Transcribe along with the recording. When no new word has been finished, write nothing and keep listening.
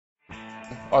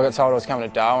I got told I was coming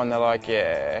to Darwin. They're like,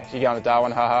 yeah, you're going to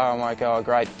Darwin, haha. I'm like, oh,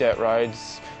 great, dirt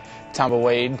roads,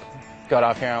 tumbleweed. Got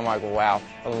up here and I'm like, wow,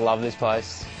 I love this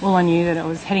place. Well, I knew that I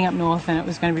was heading up north and it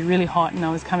was going to be really hot, and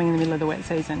I was coming in the middle of the wet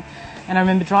season. And I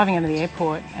remember driving out of the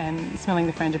airport and smelling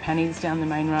the frangipanis down the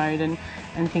main road and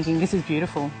thinking, this is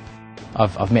beautiful.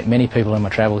 I've met many people in my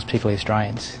travels, particularly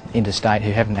Australians, interstate,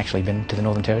 who haven't actually been to the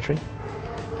Northern Territory,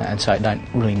 and so don't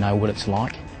really know what it's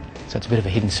like. So it's a bit of a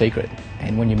hidden secret.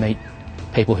 And when you meet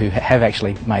people who have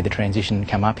actually made the transition and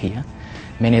come up here,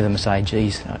 many of them say,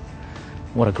 geez,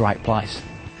 what a great place.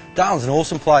 Darwin's an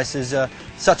awesome place. There's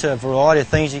such a variety of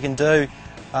things you can do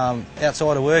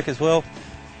outside of work as well.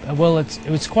 Well, it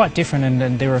was quite different,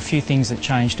 and there are a few things that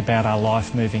changed about our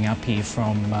life moving up here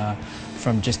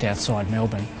from just outside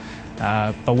Melbourne.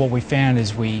 But what we found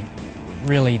is we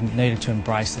really needed to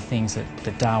embrace the things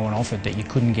that Darwin offered that you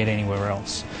couldn't get anywhere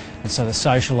else. And so the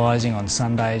socialising on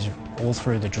Sundays all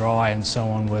through the dry and so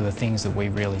on were the things that we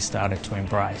really started to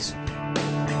embrace.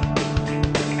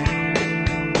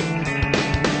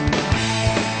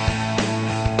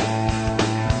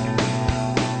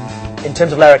 In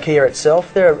terms of Larrakia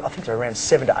itself, I think there are around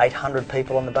 700 to 800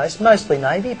 people on the base, mostly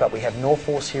Navy, but we have North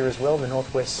Force here as well, the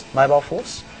Northwest Mobile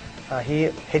Force.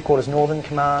 Here, Headquarters Northern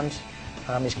Command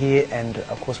is here, and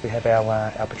of course we have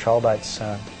our patrol boats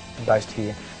based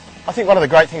here. I think one of the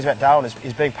great things about Darwin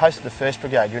is being posted to the 1st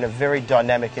Brigade. You're in a very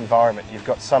dynamic environment. You've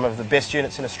got some of the best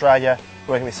units in Australia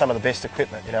working with some of the best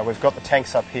equipment. You know, we've got the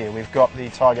tanks up here, we've got the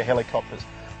Tiger helicopters,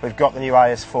 we've got the new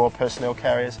AS4 personnel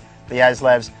carriers, the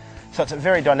ASLABs. So it's a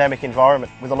very dynamic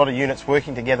environment with a lot of units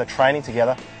working together, training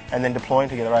together, and then deploying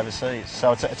together overseas.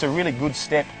 So it's a really good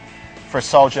step for a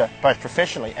soldier, both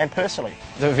professionally and personally.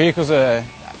 The vehicles are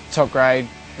top grade,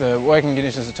 the working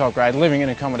conditions are top grade, living in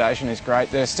accommodation is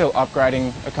great. They're still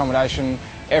upgrading accommodation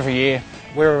every year.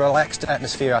 We're a relaxed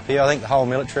atmosphere up here. I think the whole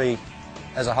military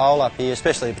as a whole up here,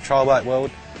 especially the patrol boat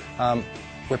world,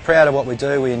 we're proud of what we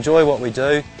do, we enjoy what we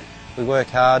do, we work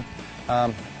hard.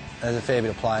 There's a fair bit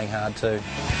of playing hard too.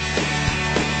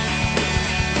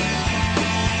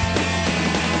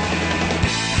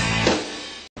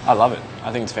 I love it.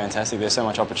 I think it's fantastic. There's so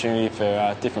much opportunity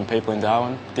for different people in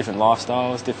Darwin, different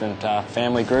lifestyles, different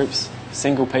family groups,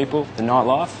 single people. The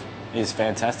nightlife is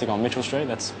fantastic on Mitchell Street.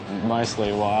 That's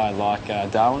mostly why I like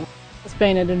Darwin. It's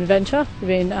been an adventure.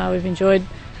 We've enjoyed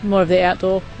more of the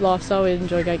outdoor lifestyle. We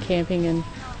enjoy going camping and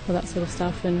all that sort of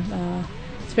stuff, and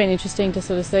it's been interesting to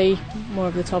sort of see more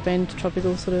of the top end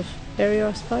tropical sort of area,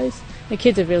 I suppose. The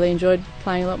kids have really enjoyed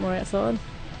playing a lot more outside.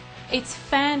 It's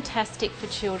fantastic for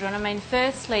children. I mean,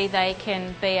 firstly, they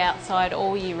can be outside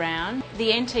all year round.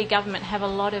 The NT government have a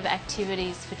lot of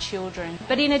activities for children.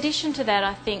 But in addition to that,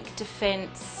 I think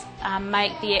Defence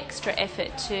make the extra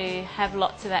effort to have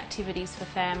lots of activities for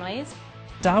families.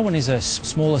 Darwin is a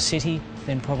smaller city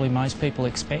than probably most people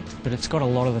expect, but it's got a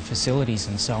lot of the facilities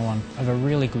and so on of a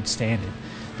really good standard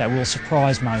that will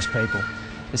surprise most people.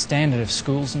 The standard of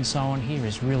schools and so on here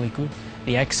is really good.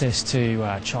 The access to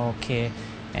childcare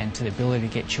and to the ability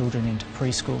to get children into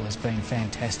preschool has been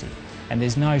fantastic. And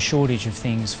there's no shortage of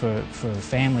things for a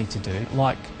family to do,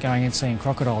 like going and seeing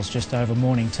crocodiles just over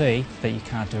morning tea that you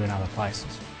can't do in other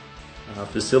places.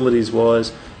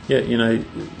 Facilities-wise, yeah, you know,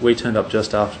 we turned up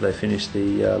just after they finished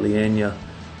the Leanya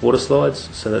water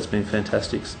slides, so that's been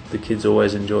fantastic. The kids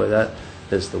always enjoy that.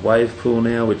 There's the wave pool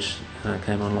now, which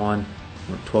came online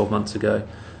 12 months ago.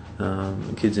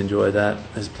 The kids enjoy that.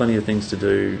 There's plenty of things to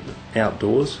do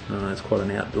outdoors. It's quite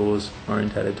an outdoors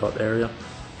orientated type area.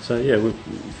 So yeah,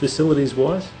 facilities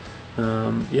wise,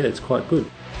 yeah, it's quite good.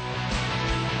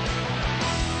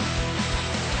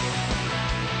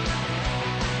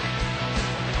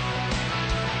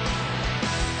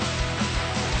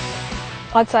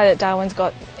 I'd say that Darwin's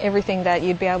got everything that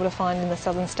you'd be able to find in the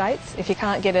southern states. If you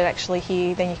can't get it actually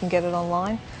here, then you can get it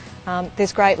online.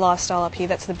 There's great lifestyle up here.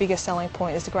 That's the biggest selling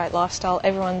point, is the great lifestyle.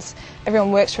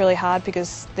 Everyone works really hard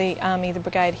because the army, the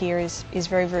brigade here is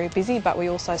very, very busy, but we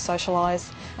also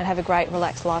socialise and have a great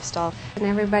relaxed lifestyle. And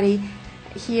everybody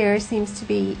here seems to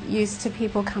be used to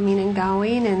people coming and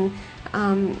going,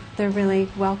 and they're really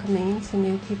welcoming to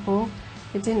new people.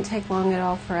 It didn't take long at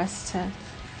all for us to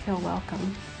feel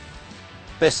welcome.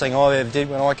 Best thing I ever did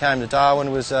when I came to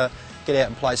Darwin was get out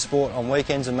and play sport on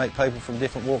weekends and meet people from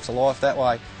different walks of life that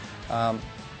way.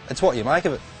 It's what you make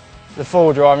of it. The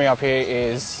four-wheel driving up here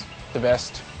is the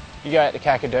best. You go out to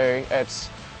Kakadu,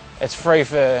 it's free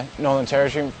for Northern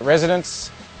Territory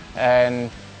residents, and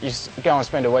you just go and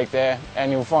spend a week there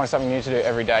and you'll find something new to do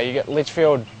every day. You get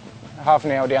Litchfield half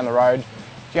an hour down the road,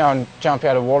 you go and jump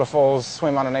out of waterfalls,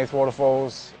 swim underneath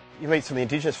waterfalls. you meet some of the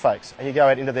Indigenous folks, and you go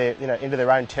out into their, into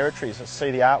their own territories and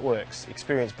see the artworks,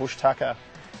 experience bush tucker.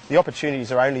 The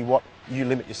opportunities are only what you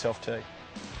limit yourself to.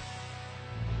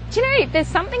 Do you know, there's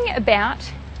something about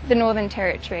the Northern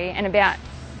Territory and about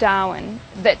Darwin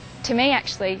that to me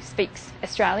actually speaks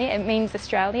Australia. It means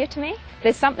Australia to me.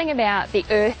 There's something about the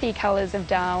earthy colours of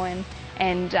Darwin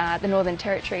and the Northern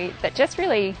Territory that just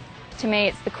really, to me,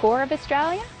 it's the core of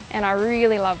Australia, and I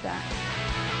really love that.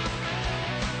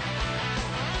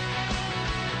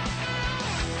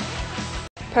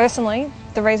 Personally,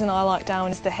 the reason I like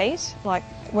Darwin is the heat. Like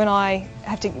when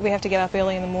we have to get up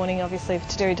early in the morning, obviously,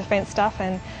 to do defence stuff,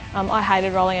 and I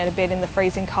hated rolling out of bed in the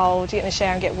freezing cold. You get in the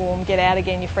shower and get warm, get out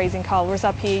again, you're freezing cold. Whereas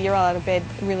up here, you roll out of bed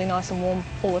really nice and warm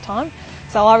all the time.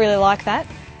 So I really like that.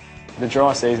 The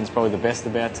dry season's probably the best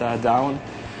about Darwin.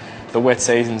 The wet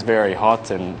season's very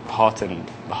hot and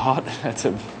hot. That's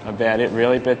about it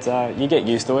really, but you get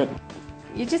used to it.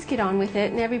 You just get on with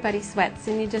it and everybody sweats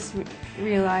and you just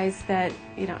realise that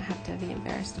you don't have to be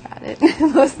embarrassed about it,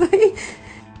 mostly.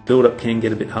 Build-up can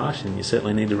get a bit harsh and you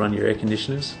certainly need to run your air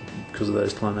conditioners because of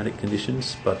those climatic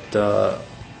conditions, but the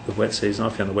wet season, I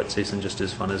found the wet season just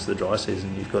as fun as the dry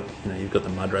season. You've got the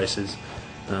mud races.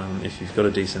 If you've got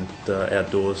a decent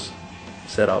outdoors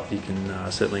setup, you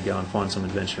can certainly go and find some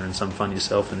adventure and some fun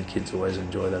yourself, and the kids always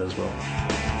enjoy that as well.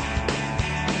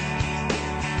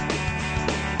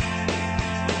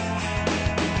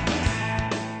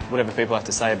 Whatever people have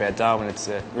to say about Darwin, it's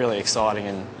a really exciting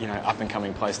and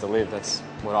up-and-coming place to live. That's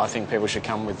what I think people should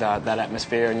come with, that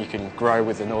atmosphere, and you can grow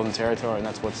with the Northern Territory, and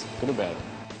that's what's good about it.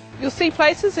 You'll see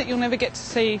places that you'll never get to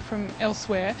see from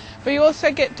elsewhere, but you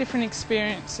also get different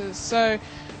experiences. So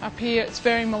up here it's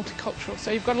very multicultural,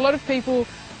 so you've got a lot of people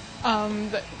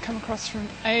that come across from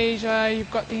Asia,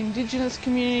 you've got the Indigenous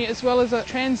community as well as a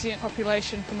transient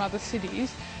population from other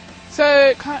cities.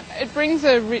 So it brings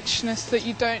a richness that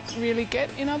you don't really get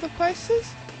in other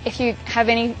places. If you have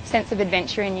any sense of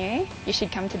adventure in you, you should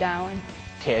come to Darwin.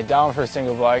 Yeah, Darwin for a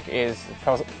single bloke is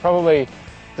probably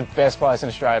the best place in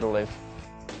Australia to live.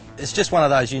 It's just one of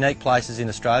those unique places in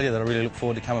Australia that I really look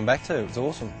forward to coming back to. It's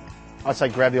awesome. I'd say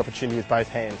grab the opportunity with both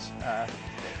hands.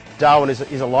 Darwin is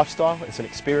a lifestyle, it's an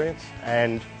experience,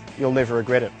 and you'll never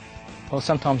regret it. Well,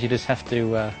 sometimes you just have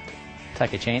to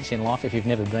take a chance in life if you've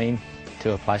never been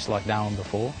to a place like Darwin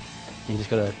before. You just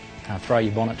got to throw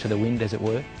your bonnet to the wind, as it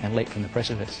were, and leap from the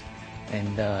precipice,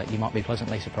 and you might be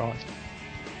pleasantly surprised.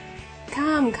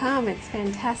 Come, it's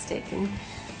fantastic, and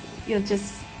you'll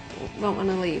just won't want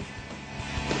to leave.